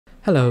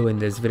Hello, in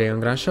this video I'm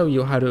gonna show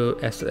you how to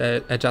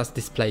adjust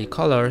display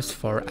colors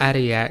for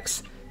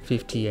RTX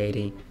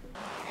 5080.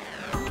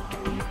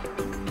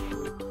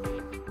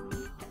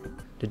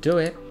 To do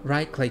it,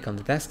 right click on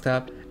the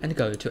desktop and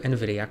go to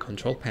NVIDIA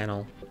control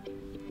panel.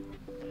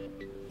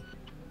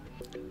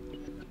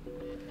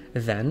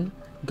 Then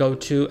go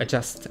to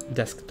adjust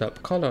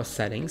desktop color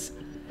settings,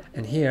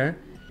 and here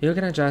you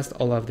can adjust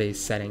all of these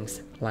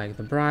settings like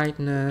the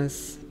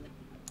brightness,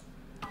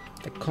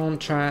 the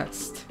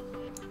contrast,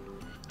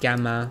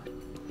 gamma,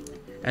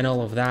 and all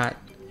of that.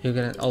 You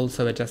can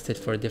also adjust it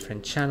for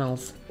different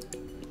channels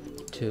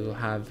to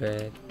have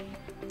it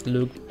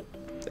look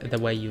the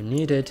way you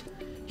need it.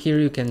 Here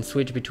you can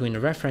switch between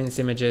reference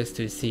images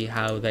to see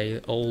how they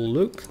all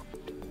look.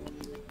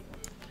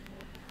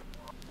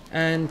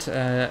 And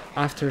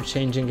after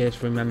changing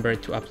it, remember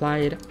to apply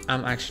it.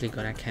 I'm actually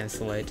gonna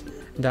cancel it.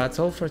 That's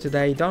all for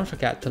today. Don't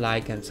forget to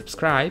like and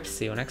subscribe.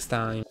 See you next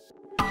time.